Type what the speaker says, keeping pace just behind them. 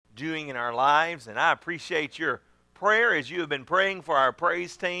doing in our lives. And I appreciate your prayer as you have been praying for our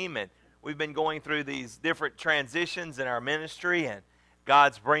praise team. And we've been going through these different transitions in our ministry. And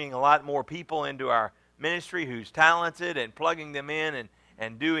God's bringing a lot more people into our ministry who's talented and plugging them in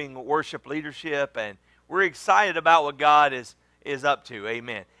and doing worship leadership. And we're excited about what God is up to.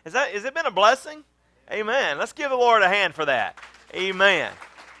 Amen. Has it been a blessing? Amen. Let's give the Lord a hand for that. Amen.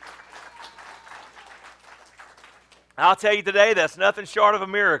 I'll tell you today, that's nothing short of a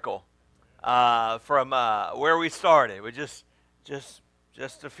miracle from where we started. We're just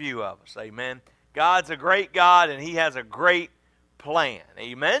a few of us. Amen. God's a great God, and He has a great plan.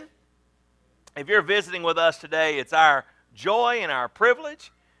 Amen. If you're visiting with us today, it's our joy and our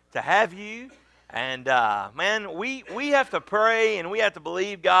privilege to have you. And man, we have to pray and we have to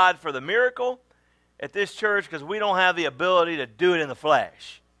believe God for the miracle at this church because we don't have the ability to do it in the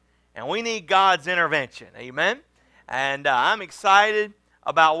flesh. And we need God's intervention. Amen. And I'm excited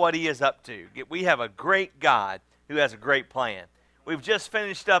about what He is up to. We have a great God who has a great plan. We've just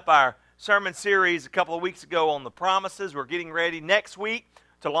finished up our sermon series a couple of weeks ago on the promises. We're getting ready next week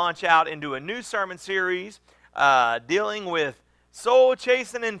to launch out into a new sermon series dealing with soul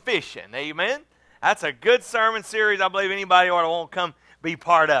chasing and fishing. Amen. That's a good sermon series. I believe anybody ought to want to come be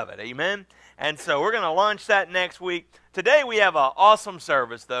part of it. Amen. And so we're going to launch that next week. Today we have an awesome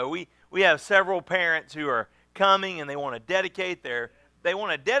service, though. We have several parents who are coming and they want to dedicate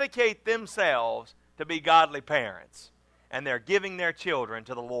themselves to be godly parents, and they're giving their children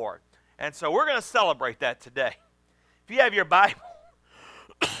to the Lord. And so we're going to celebrate that today. If you have your Bible,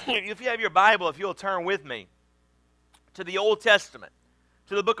 if you'll turn with me to the Old Testament,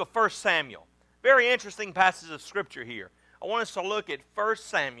 to the book of 1 Samuel. Very interesting passage of Scripture here. I want us to look at 1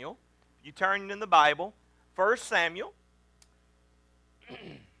 Samuel. You turn in the Bible, 1 Samuel.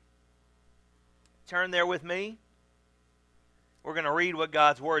 Turn there with me. We're going to read what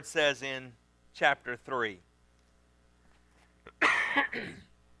God's Word says in chapter 3.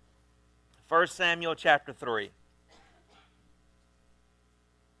 1 Samuel chapter 3.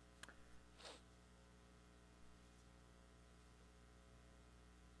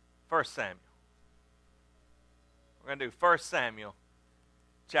 First Samuel. We're going to do 1 Samuel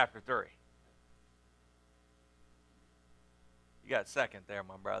chapter 3. You got a second there,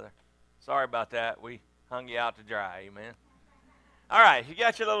 my brother. Sorry about that. We hung you out to dry. Amen. All right. You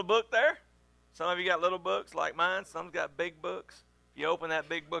got your little book there? Some of you got little books like mine. Some's got big books. If you open that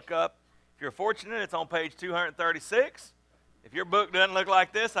big book up, if you're fortunate, it's on page 236. If your book doesn't look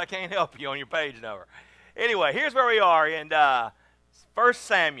like this, I can't help you on your page number. Anyway, here's where we are in 1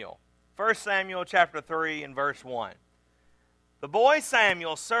 Samuel. 1 Samuel chapter 3 and verse 1. The boy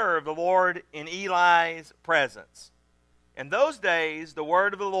Samuel served the Lord in Eli's presence. In those days, the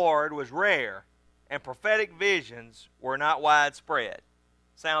word of the Lord was rare, and prophetic visions were not widespread.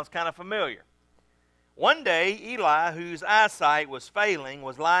 Sounds kind of familiar. One day, Eli, whose eyesight was failing,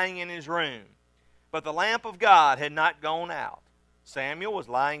 was lying in his room, but the lamp of God had not gone out. Samuel was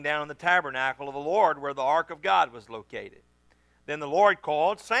lying down in the tabernacle of the Lord where the ark of God was located. Then the Lord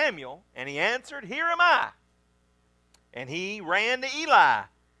called Samuel, and he answered, "Here am I." And he ran to Eli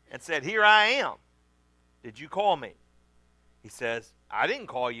and said, "Here I am. Did you call me?" He says, "I didn't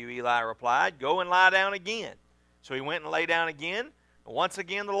call you," Eli replied. "Go and lie down again." So he went and lay down again. And once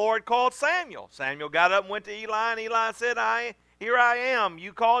again the Lord called Samuel. Samuel got up and went to Eli, and Eli said, "Here I am.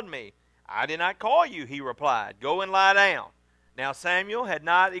 You called me." "I did not call you," he replied. "Go and lie down." Now Samuel had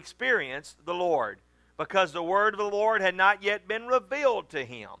not experienced the Lord, because the word of the Lord had not yet been revealed to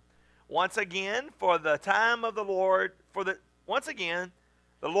him. Once again, the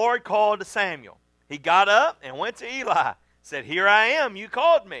Lord called to Samuel. He got up and went to Eli, said, "Here I am, you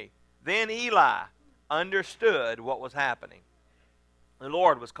called me." Then Eli understood what was happening. The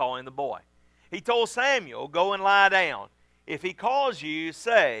Lord was calling the boy. He told Samuel, "Go and lie down. If he calls you,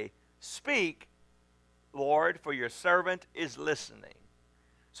 say, 'Speak, Lord, for your servant is listening.'"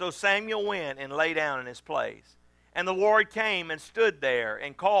 So Samuel went and lay down in his place. And the Lord came and stood there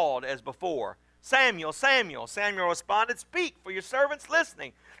and called as before, "Samuel, Samuel." Samuel responded, "Speak, for your servant's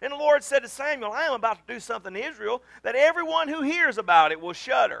listening." And the Lord said to Samuel, "I am about to do something to Israel that everyone who hears about it will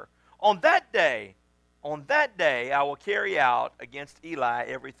shudder. On that day, I will carry out against Eli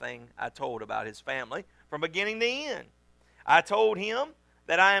everything I told about his family from beginning to end. I told him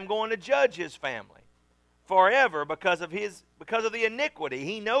that I am going to judge his family forever because of the iniquity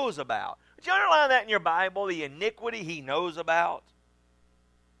he knows about." Would you underline that in your Bible, the iniquity he knows about?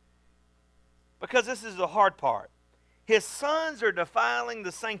 Because this is the hard part. His sons are defiling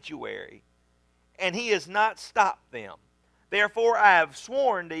the sanctuary, and he has not stopped them. Therefore I have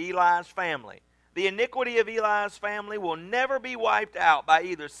sworn to Eli's family The iniquity of Eli's family will never be wiped out by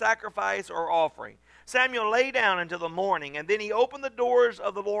either sacrifice or offering. Samuel lay down until the morning, and then he opened the doors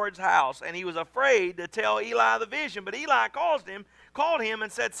of the Lord's house, and he was afraid to tell Eli the vision. But Eli called him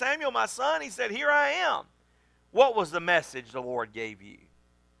and said, Samuel, my son. He said, here I am. What was the message the Lord gave you?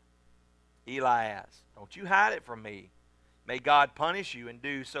 Eli asked, don't you hide it from me. May God punish you and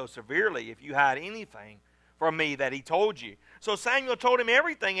do so severely if you hide anything from me that he told you. So Samuel told him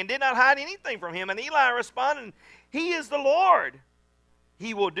everything and did not hide anything from him. And Eli responded, he is the Lord.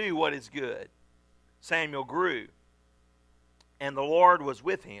 He will do what is good. Samuel grew, and the Lord was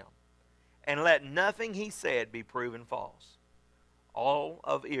with him, and let nothing he said be proven false. All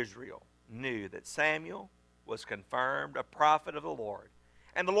of Israel knew that Samuel was confirmed a prophet of the Lord.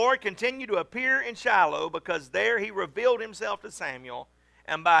 And the Lord continued to appear in Shiloh, because there he revealed himself to Samuel,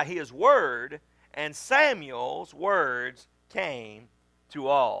 and by his word, and Samuel's words came to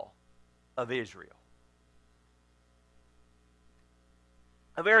all of Israel.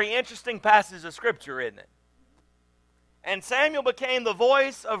 A very interesting passage of Scripture, isn't it? And Samuel became the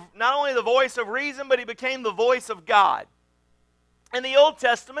voice of, not only the voice of reason, but he became the voice of God. In the Old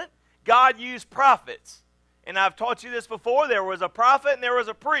Testament, God used prophets. And I've taught you this before. There was a prophet and there was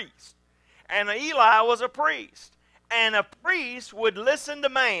a priest. And Eli was a priest. And a priest would listen to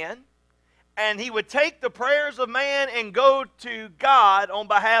man, and he would take the prayers of man and go to God on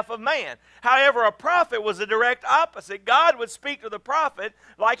behalf of man. However, a prophet was the direct opposite. God would speak to the prophet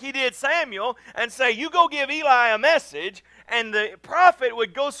like he did Samuel and say, you go give Eli a message, and the prophet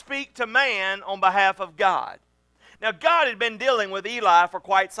would go speak to man on behalf of God. Now, God had been dealing with Eli for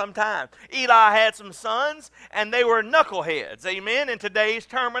quite some time. Eli had some sons, and they were knuckleheads, amen, in today's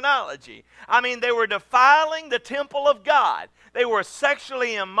terminology. I mean, they were defiling the temple of God. They were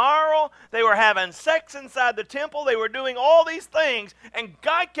sexually immoral. They were having sex inside the temple. They were doing all these things, and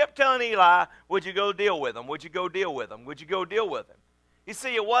God kept telling Eli, would you go deal with them? Would you go deal with them? Would you go deal with them? You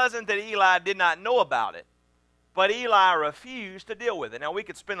see, it wasn't that Eli did not know about it, but Eli refused to deal with it. Now, we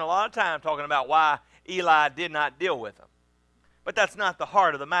could spend a lot of time talking about why Eli did not deal with them. But that's not the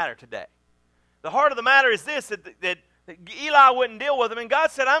heart of the matter today. The heart of the matter is this, that Eli wouldn't deal with him, and God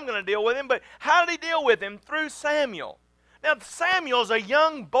said, I'm going to deal with him. But how did he deal with him? Through Samuel. Now, Samuel's a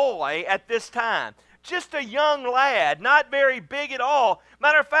young boy at this time. Just a young lad, not very big at all.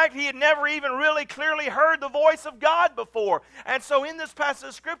 Matter of fact, he had never even really clearly heard the voice of God before. And so in this passage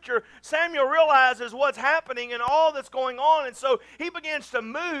of Scripture, Samuel realizes what's happening and all that's going on. And so he begins to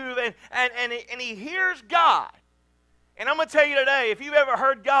move, and he hears God. And I'm going to tell you today, if you've ever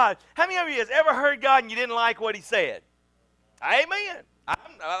heard God, how many of you has ever heard God and you didn't like what he said? Amen.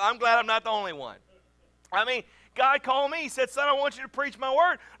 I'm glad I'm not the only one. I mean, God called me. He said, son, I want you to preach my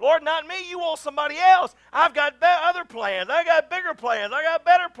word. Lord, not me. You want somebody else. I've got other plans. I got bigger plans. I got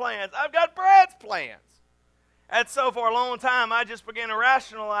better plans. I've got Brad's plans. And so for a long time, I just began to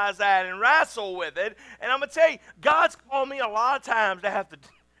rationalize that and wrestle with it. And I'm going to tell you, God's called me a lot of times to have to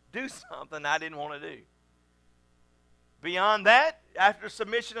do something I didn't want to do. Beyond that, after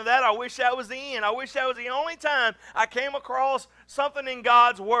submission of that, I wish that was the end. I wish that was the only time I came across something in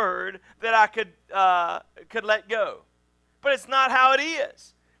God's Word that I could let go. But it's not how it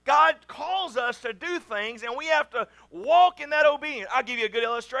is. God calls us to do things, and we have to walk in that obedience. I'll give you a good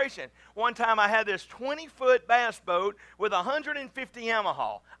illustration. One time I had this 20-foot bass boat with 150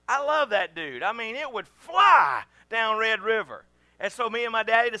 Yamaha. I love that dude. I mean, it would fly down Red River. And so me and my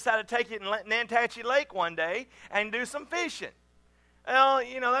daddy decided to take it in Nantachi Lake one day and do some fishing. Well,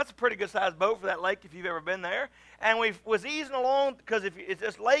 you know, that's a pretty good-sized boat for that lake if you've ever been there. And we was easing along because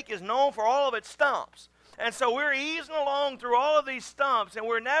this lake is known for all of its stumps. And so we're easing along through all of these stumps, and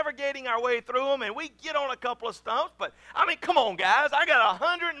we're navigating our way through them, and we get on a couple of stumps. But, I mean, come on, guys. I got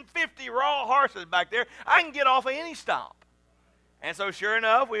 150 raw horses back there. I can get off of any stump. And so sure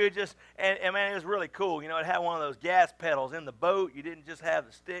enough, we would just, and man, it was really cool. You know, it had one of those gas pedals in the boat. You didn't just have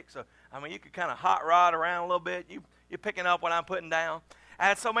the stick. So, I mean, you could kind of hot rod around a little bit. You're picking up what I'm putting down.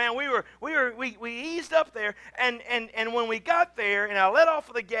 And so, man, we eased up there. And when we got there and I let off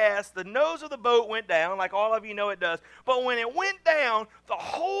of the gas, the nose of the boat went down, like all of you know it does. But when it went down, the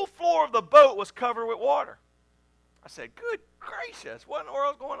whole floor of the boat was covered with water. I said, good gracious, what in the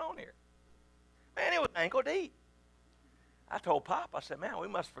world's going on here? Man, it was ankle deep. I told Pop, I said, man, we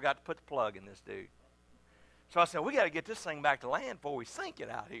must have forgot to put the plug in this dude. So I said, we got to get this thing back to land before we sink it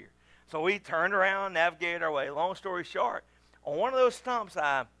out here. So we turned around, navigated our way. Long story short, on one of those stumps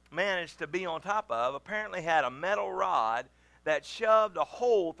I managed to be on top of, apparently had a metal rod that shoved a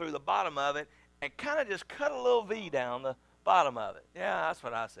hole through the bottom of it and kind of just cut a little V down the bottom of it. Yeah, that's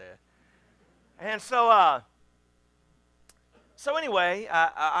what I said. And so So anyway,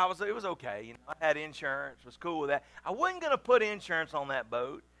 it was okay. You know, I had insurance, was cool with that. I wasn't going to put insurance on that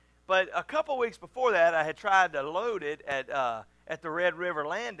boat, but a couple weeks before that, I had tried to load it at the Red River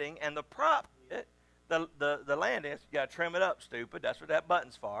Landing, and the prop, the landing, you got to trim it up, stupid. That's what that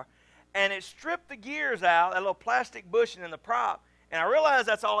button's for. And it stripped the gears out, that little plastic bushing in the prop, and I realized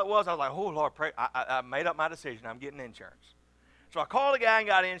that's all it was. I was like, oh, Lord, pray. I made up my decision. I'm getting insurance. So I called the guy and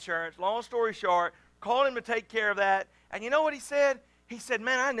got insurance. Long story short, called him to take care of that. And you know what he said? He said,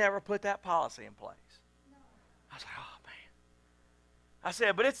 man, I never put that policy in place. No. I was like, oh, man. I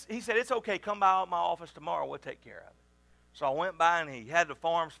said, but he said, it's okay. Come by my office tomorrow. We'll take care of it. So I went by, and he had the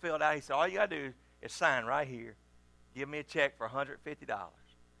forms filled out. He said, all you got to do is sign right here. Give me a check for $150.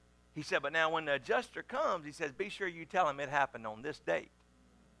 He said, but now when the adjuster comes, he says, be sure you tell him it happened on this date.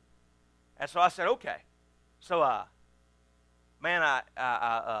 And so I said, okay. So, man,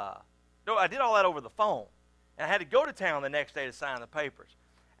 I did all that over the phone. And I had to go to town the next day to sign the papers.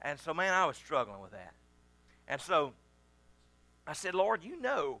 And so, man, I was struggling with that. And so I said, Lord, you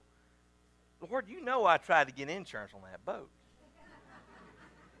know I tried to get insurance on that boat.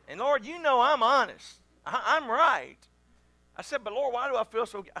 And Lord, you know I'm honest. I'm right. I said, but Lord, why do I feel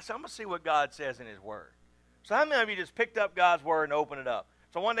so? I said, I'm going to see what God says in his word. So how many of you just picked up God's word and opened it up?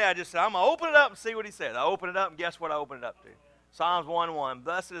 So one day I just said, I'm going to open it up and see what he says. I opened it up, and guess what I opened it up to? Psalms 1:1,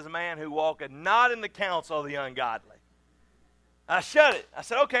 blessed is a man who walketh not in the counsel of the ungodly. I shut it. I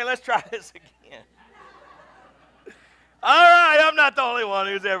said, okay, let's try this again. All right, I'm not the only one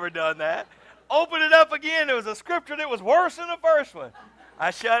who's ever done that. Opened it up again. There was a scripture that was worse than the first one.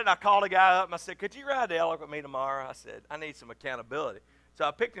 I shut it, and I called a guy up, and I said, could you ride the Elk with me tomorrow? I said, I need some accountability. So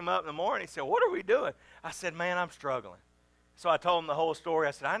I picked him up in the morning. He said, what are we doing? I said, man, I'm struggling. So I told him the whole story.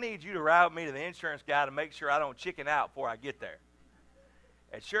 I said, I need you to ride with me to the insurance guy to make sure I don't chicken out before I get there.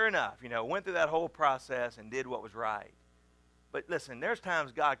 And sure enough, went through that whole process and did what was right. But listen, there's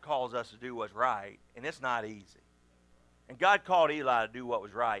times God calls us to do what's right, and it's not easy. And God called Eli to do what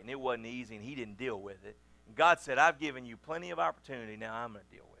was right, and it wasn't easy, and he didn't deal with it. And God said, I've given you plenty of opportunity, now I'm going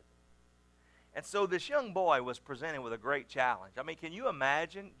to deal with it. And so this young boy was presented with a great challenge. I mean, can you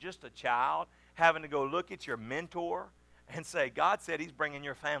imagine just a child having to go look at your mentor and say, God said he's bringing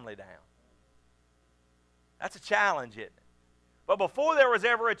your family down? That's a challenge, isn't it? But before there was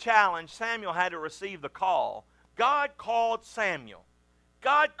ever a challenge, Samuel had to receive the call. God called Samuel.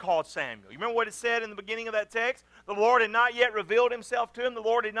 God called Samuel. You remember what it said in the beginning of that text? The Lord had not yet revealed himself to him. The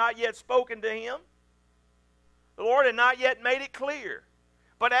Lord had not yet spoken to him. The Lord had not yet made it clear.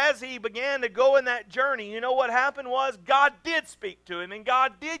 But as he began to go in that journey, you know what happened was God did speak to him, and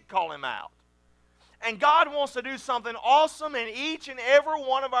God did call him out. And God wants to do something awesome in each and every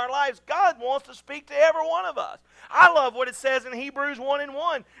one of our lives. God wants to speak to every one of us. I love what it says in Hebrews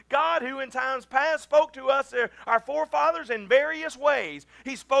 1:1. God, who in times past spoke to us, our forefathers, in various ways.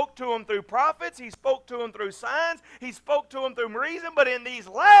 He spoke to them through prophets. He spoke to them through signs. He spoke to them through reason. But in these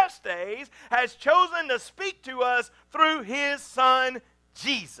last days has chosen to speak to us through his Son,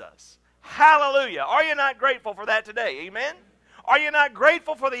 Jesus. Hallelujah. Are you not grateful for that today? Amen? Are you not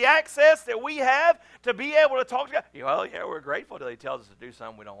grateful for the access that we have to be able to talk to God? Well, yeah, we're grateful till he tells us to do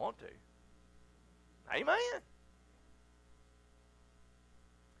something we don't want to. Amen.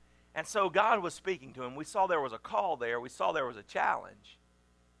 And so God was speaking to him. We saw there was a call there. We saw there was a challenge.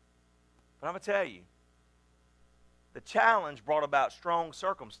 But I'm going to tell you, the challenge brought about strong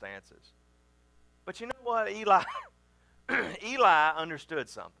circumstances. But you know what, Eli? Eli understood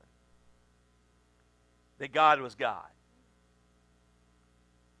something. That God was God.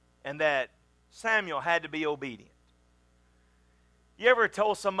 And that Samuel had to be obedient. You ever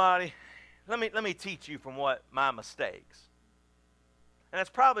told somebody, let me teach you from my mistakes. And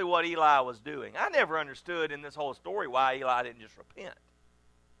that's probably what Eli was doing. I never understood in this whole story why Eli didn't just repent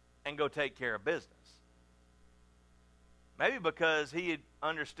and go take care of business. Maybe because he had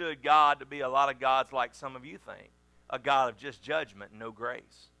understood God to be a lot of gods like some of you think. A God of just judgment and no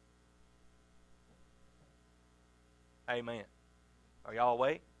grace. Amen. Are y'all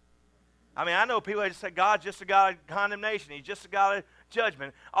awake? I mean, I know people that just say God's just a God of condemnation. He's just a God of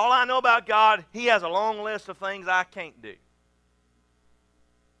judgment. All I know about God, he has a long list of things I can't do.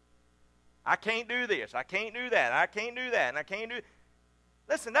 I can't do this. I can't do that. I can't do that. And I can't do...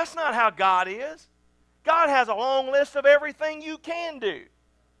 Listen, that's not how God is. God has a long list of everything you can do.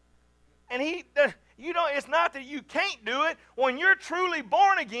 And it's not that you can't do it. When you're truly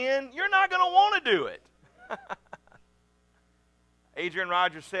born again, you're not going to want to do it. Adrian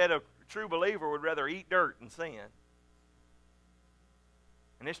Rogers said a true believer would rather eat dirt than sin.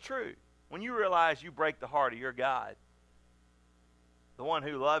 And it's true. When you realize you break the heart of your God, the one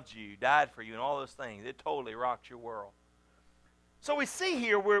who loved you, died for you, and all those things, it totally rocks your world. So we see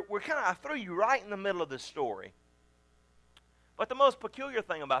here, we're kind of, I threw you right in the middle of this story. But the most peculiar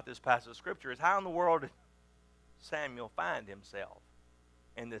thing about this passage of Scripture is how in the world did Samuel find himself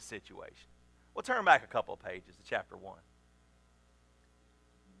in this situation? We'll turn back a couple of pages to chapter 1.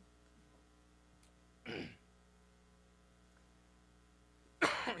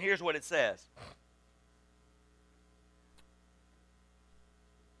 Here's what it says.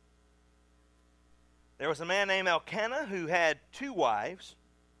 There was a man named Elkanah who had 2 wives.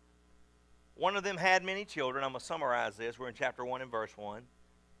 One of them had many children. I'm going to summarize this. We're in chapter 1 and verse 1.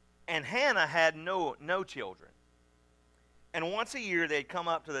 And Hannah had no children. And once a year they'd come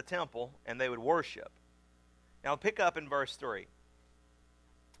up to the temple and they would worship. Now pick up in verse 3.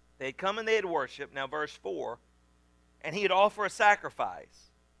 They'd come and they'd worship. Now verse 4. And he'd offer a sacrifice.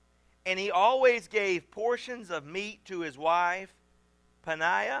 And he always gave portions of meat to his wife,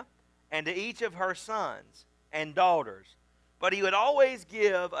 Peninnah, and to each of her sons and daughters. But he would always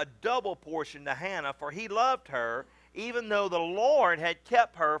give a double portion to Hannah, for he loved her, even though the Lord had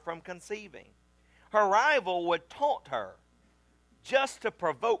kept her from conceiving. Her rival would taunt her, just to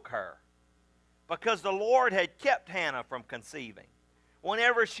provoke her, because the Lord had kept Hannah from conceiving.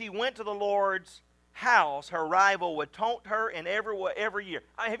 Whenever she went to the Lord's house, her rival would taunt her in every year.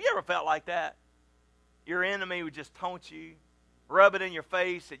 Have you ever felt like that? Your enemy would just taunt you, rub it in your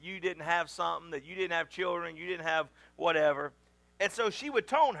face that you didn't have something, that you didn't have children, you didn't have whatever. And so she would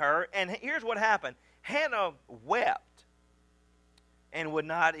taunt her, and here's what happened. Hannah wept and would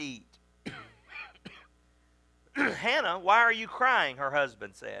not eat. Hannah, why are you crying? Her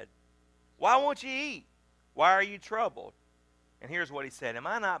husband said. Why won't you eat? Why are you troubled? And here's what he said. Am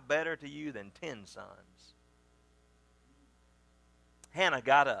I not better to you than 10 sons? Hannah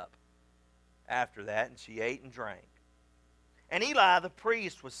got up after that, and she ate and drank. And Eli the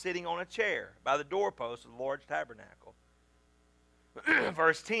priest was sitting on a chair by the doorpost of the Lord's tabernacle.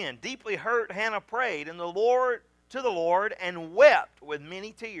 Verse 10, deeply hurt Hannah prayed to the Lord and wept with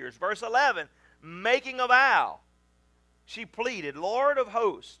many tears. Verse 11, making a vow, she pleaded, Lord of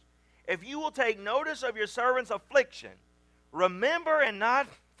hosts, if you will take notice of your servant's affliction, remember and not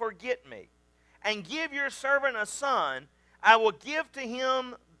forget me, and give your servant a son, I will give to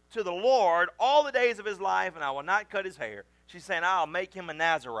him to the Lord all the days of his life, and I will not cut his hair. She's saying, I'll make him a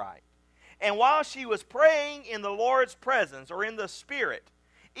Nazirite. And while she was praying in the Lord's presence, or in the Spirit,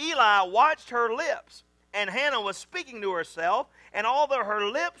 Eli watched her lips, and Hannah was speaking to herself, and although her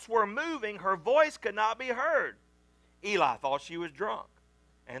lips were moving, her voice could not be heard. Eli thought she was drunk,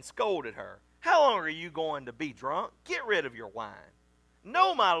 and scolded her. How long are you going to be drunk? Get rid of your wine.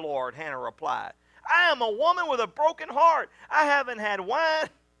 No, my Lord, Hannah replied. I am a woman with a broken heart. I haven't had wine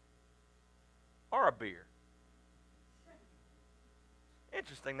or a beer.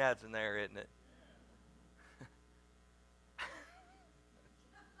 Interesting that's in there, isn't it?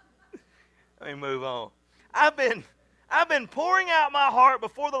 Let me move on. I've been pouring out my heart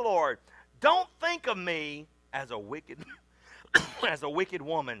before the Lord. Don't think of me as a wicked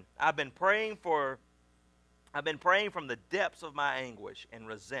woman. I've been praying from the depths of my anguish and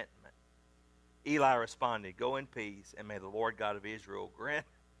resentment. Eli responded, go in peace, and may the Lord God of Israel grant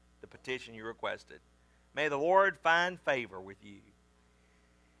the petition you requested. May the Lord find favor with you.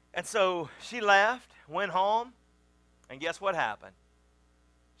 And so she left, went home, and guess what happened?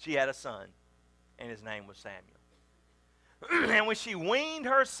 She had a son, and his name was Samuel. And when she weaned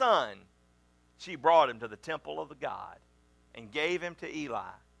her son, she brought him to the temple of the God and gave him to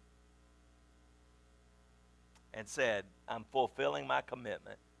Eli and said, I'm fulfilling my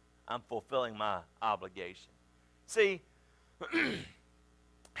commitment. I'm fulfilling my obligation. See,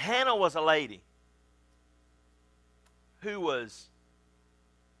 Hannah was a lady who was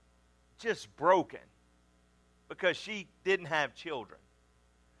just broken because she didn't have children.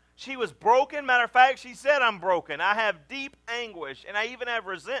 She was broken. Matter of fact, she said, I'm broken. I have deep anguish, and I even have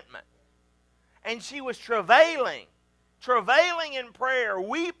resentment. And she was travailing in prayer,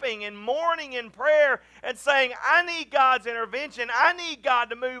 weeping and mourning in prayer, and saying, I need God's intervention. I need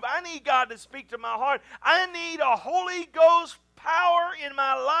God to move. I need God to speak to my heart. I need a Holy Ghost power in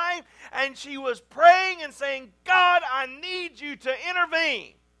my life. And she was praying and saying, God, I need you to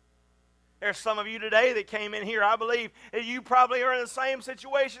intervene. There's some of you today that came in here, I believe, that you probably are in the same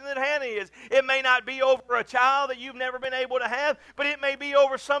situation that Hannah is. It may not be over a child that you've never been able to have, but it may be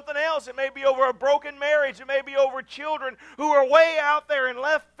over something else. It may be over a broken marriage. It may be over children who are way out there in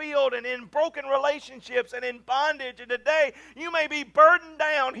left field and in broken relationships and in bondage. And today, you may be burdened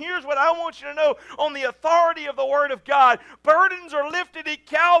down. Here's what I want you to know on the authority of the Word of God. Burdens are lifted at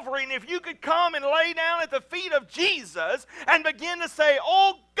Calvary, and if you could come and lay down at the feet of Jesus and begin to say,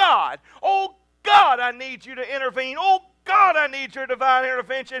 oh God, I need you to intervene. Oh God, I need your divine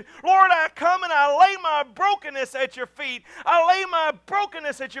intervention. Lord, I come and I lay my brokenness at your feet. I lay my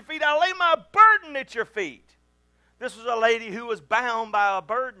brokenness at your feet. I lay my burden at your feet. This was a lady who was bound by a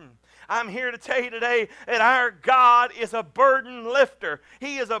burden. I'm here to tell you today that our God is a burden lifter.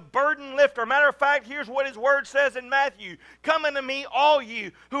 He is a burden lifter. Matter of fact, here's what his word says in Matthew. Come unto me, all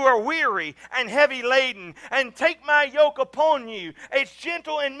you who are weary and heavy laden, and take my yoke upon you. It's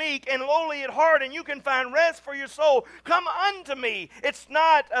gentle and meek and lowly at heart, and you can find rest for your soul. Come unto me. It's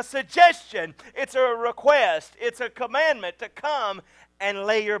not a suggestion. It's a request. It's a commandment to come and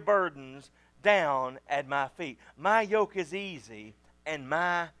lay your burdens down at my feet. My yoke is easy, and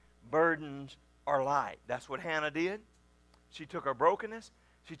my burdens are light. That's what Hannah did. She took her brokenness,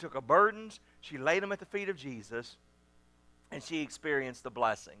 she took her burdens, she laid them at the feet of Jesus, and she experienced the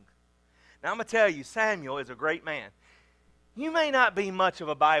blessing. Now I'm going to tell you, Samuel is a great man. You may not be much of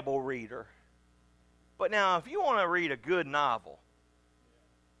a Bible reader, but now if you want to read a good novel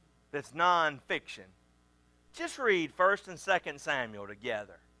that's nonfiction, just read 1st and 2nd Samuel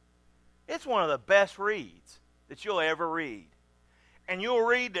together. It's one of the best reads that you'll ever read. And you'll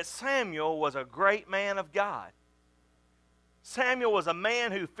read that Samuel was a great man of God. Samuel was a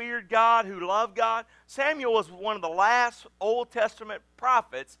man who feared God, who loved God. Samuel was one of the last Old Testament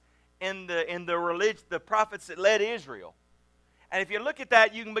prophets in the religion, the prophets that led Israel. And if you look at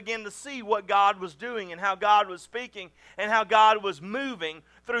that, you can begin to see what God was doing and how God was speaking and how God was moving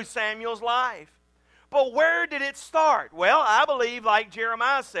through Samuel's life. But where did it start? Well, I believe, like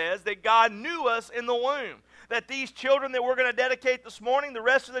Jeremiah says, that God knew us in the womb. That these children that we're going to dedicate this morning, the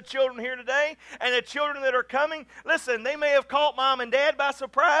rest of the children here today, and the children that are coming, listen, they may have caught Mom and Dad by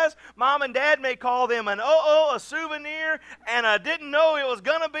surprise. Mom and Dad may call them an a souvenir, and I didn't know it was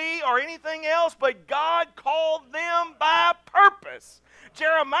going to be, or anything else, but God called them by purpose.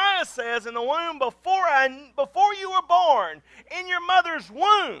 Jeremiah says in the womb, before you were born, in your mother's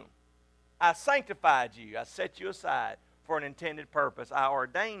womb, I sanctified you. I set you aside for an intended purpose. I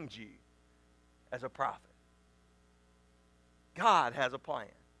ordained you as a prophet. God has a plan.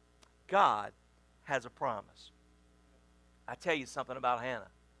 God has a promise. I tell you something about Hannah.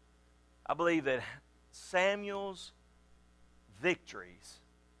 I believe that Samuel's victories,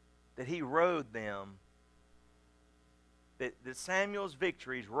 that he rode them, that Samuel's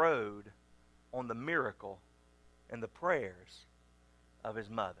victories rode on the miracle and the prayers of his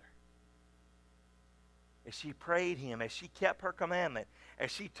mother. As she prayed him, as she kept her commandment,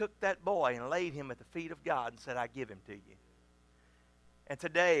 as she took that boy and laid him at the feet of God and said, I give him to you. And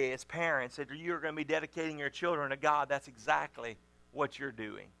today, as parents, if you're going to be dedicating your children to God, that's exactly what you're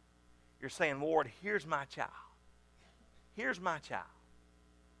doing. You're saying, Lord, here's my child. Here's my child.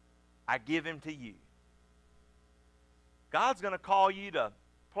 I give him to you. God's going to call you to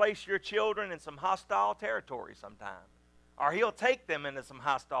place your children in some hostile territory sometime. Or he'll take them into some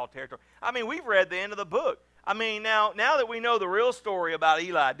hostile territory. I mean, we've read the end of the book. I mean, now that we know the real story about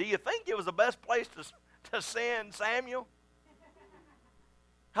Eli, do you think it was the best place to send Samuel?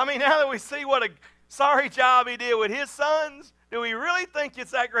 I mean, now that we see what a sorry job he did with his sons, do we really think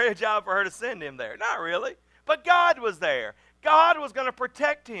it's that great a job for her to send him there? Not really. But God was there. God was going to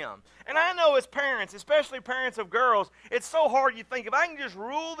protect him. And I know as parents, especially parents of girls, it's so hard. You think, if I can just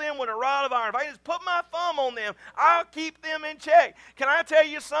rule them with a rod of iron, if I can just put my thumb on them, I'll keep them in check. Can I tell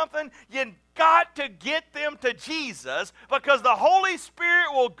you something? You got to get them to Jesus, because the Holy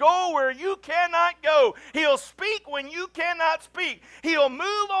Spirit will go where you cannot go. He'll speak when you cannot speak. He'll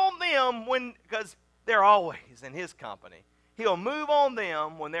move on them because they're always in His company. He'll move on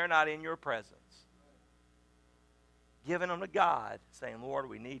them when they're not in your presence. Giving them to God, saying, Lord,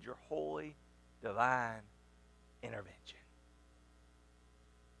 we need your holy, divine intervention.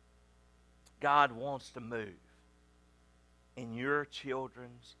 God wants to move in your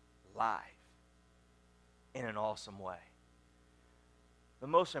children's life in an awesome way. The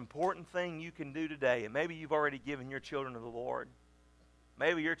most important thing you can do today, and maybe you've already given your children to the Lord.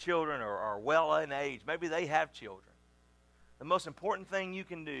 Maybe your children are well in age. Maybe they have children. The most important thing you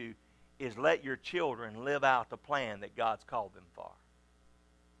can do is let your children live out the plan that God's called them for.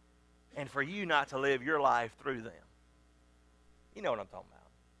 And for you not to live your life through them. You know what I'm talking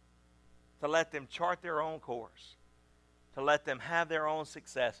about. To let them chart their own course. To let them have their own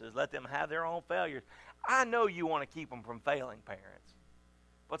successes. Let them have their own failures. I know you want to keep them from failing, parents.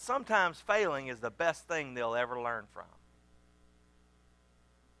 But sometimes failing is the best thing they'll ever learn from.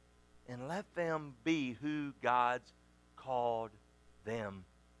 And let them be who God's called them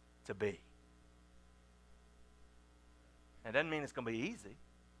to be. That doesn't mean it's going to be easy,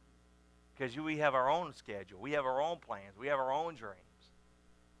 because we have our own schedule. We have our own plans. We have our own dreams.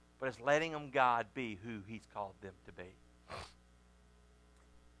 But it's letting them God be who He's called them to be.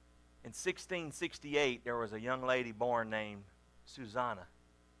 In 1668, there was a young lady born named Susanna.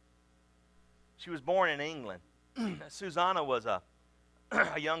 She was born in England. Susanna was a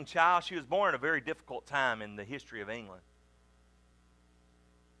young child. She was born at a very difficult time in the history of England.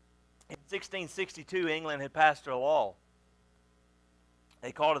 In 1662, England had passed a law.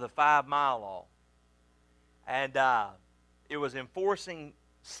 They called it the 5 Mile Law. And it was enforcing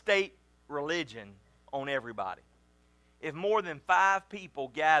state religion on everybody. If more than 5 people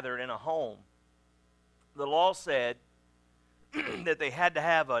gathered in a home, the law said that they had to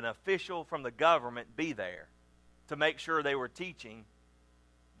have an official from the government be there to make sure they were teaching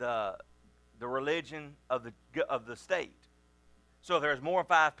the religion of the state. So if there was more than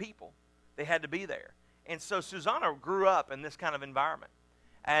 5 people, they had to be there. And so Susanna grew up in this kind of environment.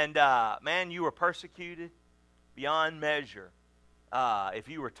 And man, you were persecuted beyond measure if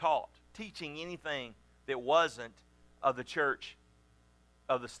you were taught teaching anything that wasn't of the church,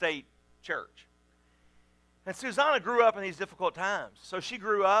 of the state church. And Susanna grew up in these difficult times. So she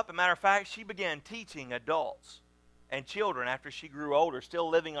grew up, as a matter of fact, she began teaching adults and children after she grew older, still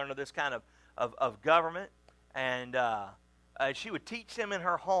living under this kind of government. And she would teach them in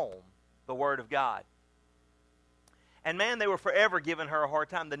her home the Word of God. And man, they were forever giving her a hard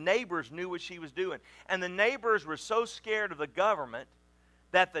time. The neighbors knew what she was doing. And the neighbors were so scared of the government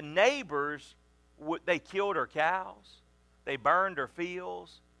that the neighbors, they killed her cows. They burned her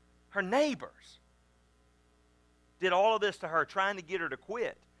fields. Her neighbors did all of this to her, trying to get her to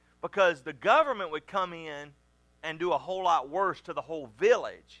quit, because the government would come in and do a whole lot worse to the whole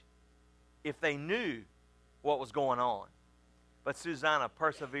village if they knew what was going on. But Susanna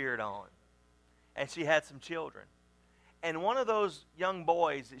persevered on, and she had some children. And one of those young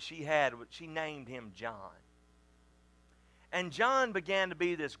boys that she had, she named him John. And John began to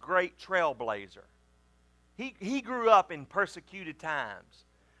be this great trailblazer. He grew up in persecuted times.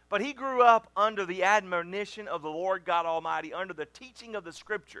 But he grew up under the admonition of the Lord God Almighty, under the teaching of the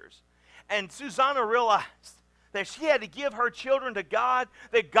Scriptures. And Susanna realized that she had to give her children to God,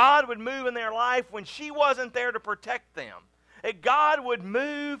 that God would move in their life when she wasn't there to protect them. That God would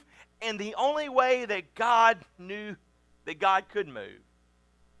move in the only way that God knew that God could move.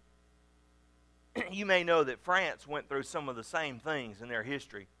 You may know that France went through some of the same things in their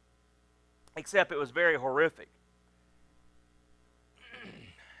history, except it was very horrific.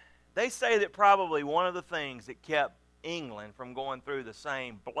 They say that probably one of the things that kept England from going through the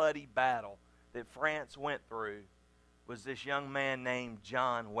same bloody battle that France went through was this young man named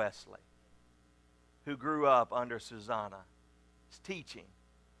John Wesley, who grew up under Susanna's teaching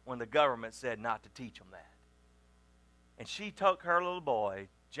when the government said not to teach them that. And she took her little boy,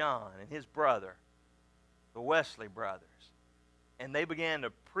 John, and his brother, the Wesley brothers, and they began to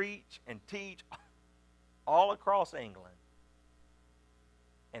preach and teach all across England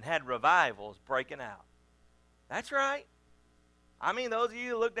and had revivals breaking out. That's right. I mean, those of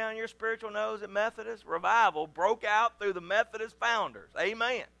you who look down your spiritual nose at Methodist, revival broke out through the Methodist founders.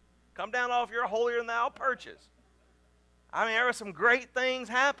 Amen. Come down off your holier-than-thou perches. I mean, there were some great things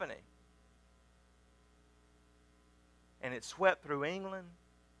happening. And it swept through England,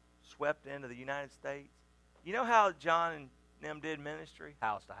 swept into the United States. You know how John and them did ministry?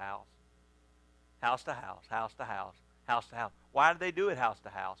 House to house. House to house, house to house, house to house. Why did they do it house to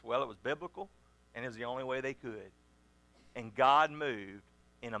house? Well, it was biblical, and it was the only way they could. And God moved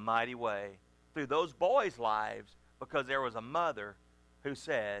in a mighty way through those boys' lives because there was a mother who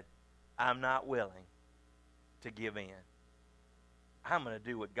said, I'm not willing to give in. I'm going to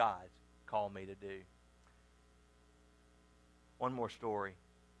do what God's called me to do. One more story.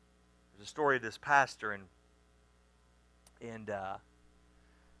 There's a story of this pastor in the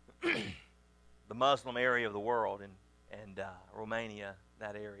Muslim area of the world, in Romania,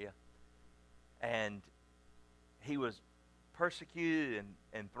 that area. And he was persecuted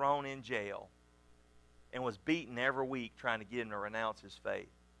and thrown in jail and was beaten every week trying to get him to renounce his faith.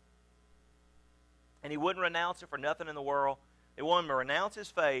 And he wouldn't renounce it for nothing in the world. They wanted him to renounce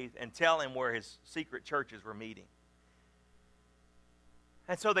his faith and tell him where his secret churches were meeting.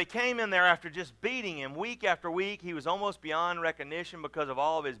 And so they came in there after just beating him week after week. He was almost beyond recognition because of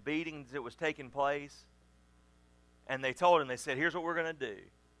all of his beatings that was taking place. And they told him, they said, here's what we're going to do.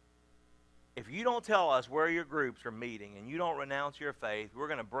 If you don't tell us where your groups are meeting and you don't renounce your faith, we're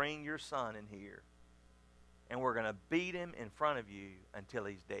going to bring your son in here. And we're going to beat him in front of you until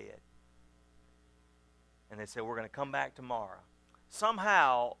he's dead. And they said, we're going to come back tomorrow.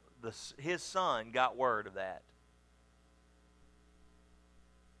 Somehow, his son got word of that.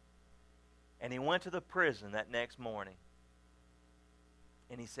 And he went to the prison that next morning.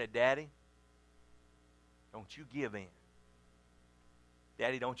 And he said, Daddy, don't you give in.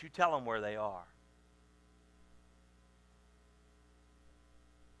 Daddy, don't you tell them where they are.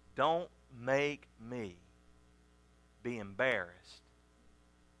 Don't make me be embarrassed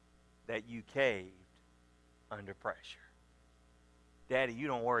that you caved under pressure. Daddy, you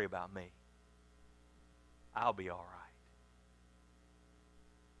don't worry about me. I'll be all right.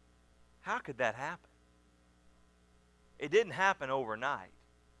 How could that happen? It didn't happen overnight.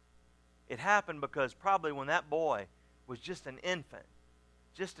 It happened because probably when that boy was just an infant,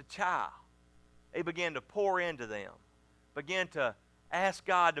 just a child, they began to pour into them, began to ask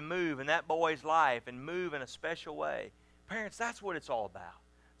God to move in that boy's life and move in a special way. Parents, that's what it's all about.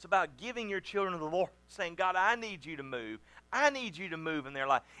 It's about giving your children to the Lord, saying, God, I need you to move. I need you to move in their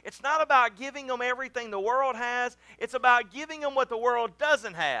life. It's not about giving them everything the world has. It's about giving them what the world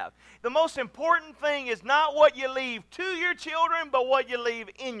doesn't have. The most important thing is not what you leave to your children, but what you leave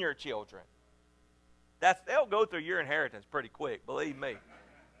in your children. They'll go through your inheritance pretty quick, believe me.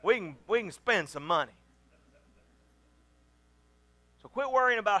 We can spend some money. So quit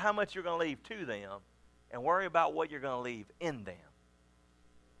worrying about how much you're going to leave to them and worry about what you're going to leave in them.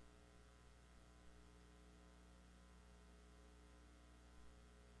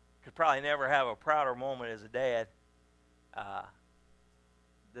 Could probably never have a prouder moment as a dad.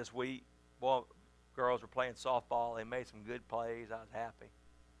 This week, girls were playing softball. They made some good plays. I was happy.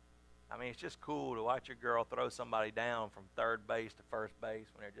 I mean, it's just cool to watch your girl throw somebody down from third base to first base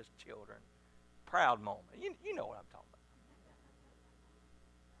when they're just children. Proud moment. You know what I'm talking about.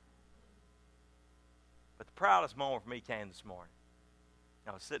 But the proudest moment for me came this morning.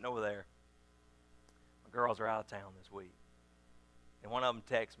 I was sitting over there. My girls are out of town this week. And one of them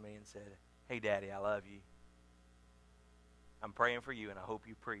texted me and said, hey, Daddy, I love you. I'm praying for you, and I hope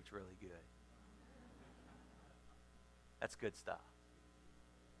you preach really good. That's good stuff.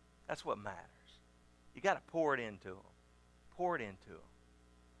 That's what matters. You got to pour it into them. Pour it into them.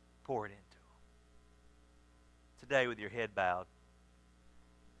 Pour it into them. Today, with your head bowed,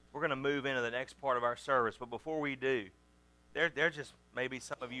 we're going to move into the next part of our service. But before we do, there's just maybe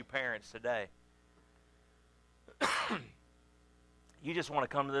some of you parents today. You just want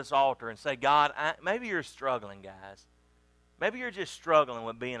to come to this altar and say, God, maybe you're struggling, guys. Maybe you're just struggling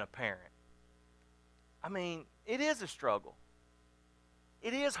with being a parent. I mean, it is a struggle.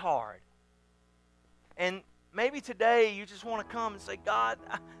 It is hard. And maybe today you just want to come and say, God,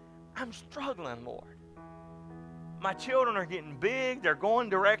 I'm struggling, Lord. My children are getting big. They're going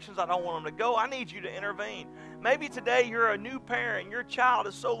directions I don't want them to go. I need you to intervene. Maybe today you're a new parent. Your child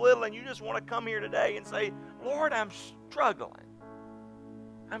is so little and you just want to come here today and say, Lord, I'm struggling.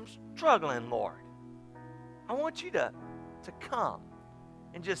 I'm struggling, Lord. I want you to come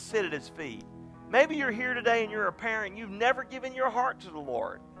and just sit at his feet. Maybe you're here today and you're a parent. You've never given your heart to the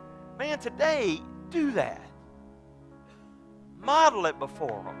Lord. Man, today, do that. Model it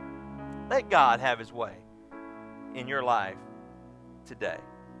before him. Let God have his way in your life today.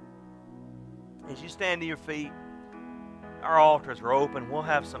 As you stand to your feet, our altars are open. We'll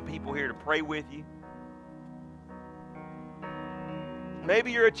have some people here to pray with you.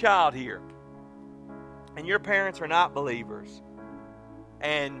 Maybe you're a child here and your parents are not believers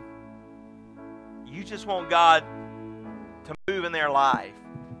and you just want God to move in their life.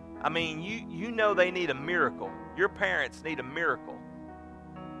 I mean, you know they need a miracle. Your parents need a miracle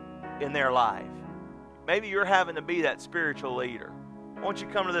in their life. Maybe you're having to be that spiritual leader. Why don't you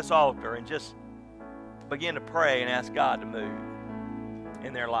come to this altar and just begin to pray and ask God to move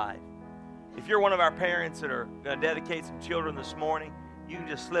in their life. If you're one of our parents that are going to dedicate some children this morning, you can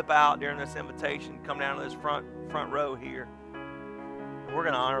just slip out during this invitation, come down to this front row here. We're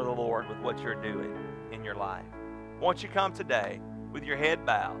going to honor the Lord with what you're doing in your life. Won't you come today with your head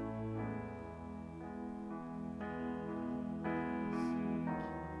bowed?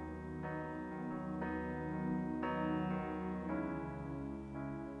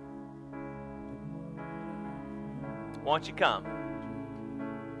 Won't you come?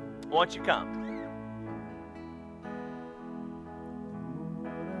 Won't you come?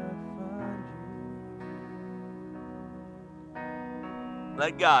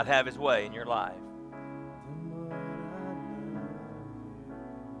 Let God have his way in your life.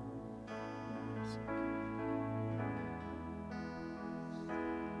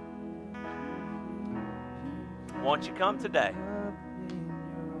 Won't you come today?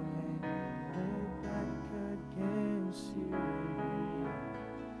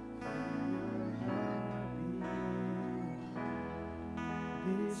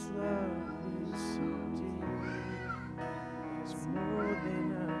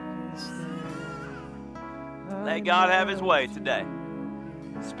 Let God have his way today.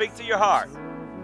 Speak to your heart.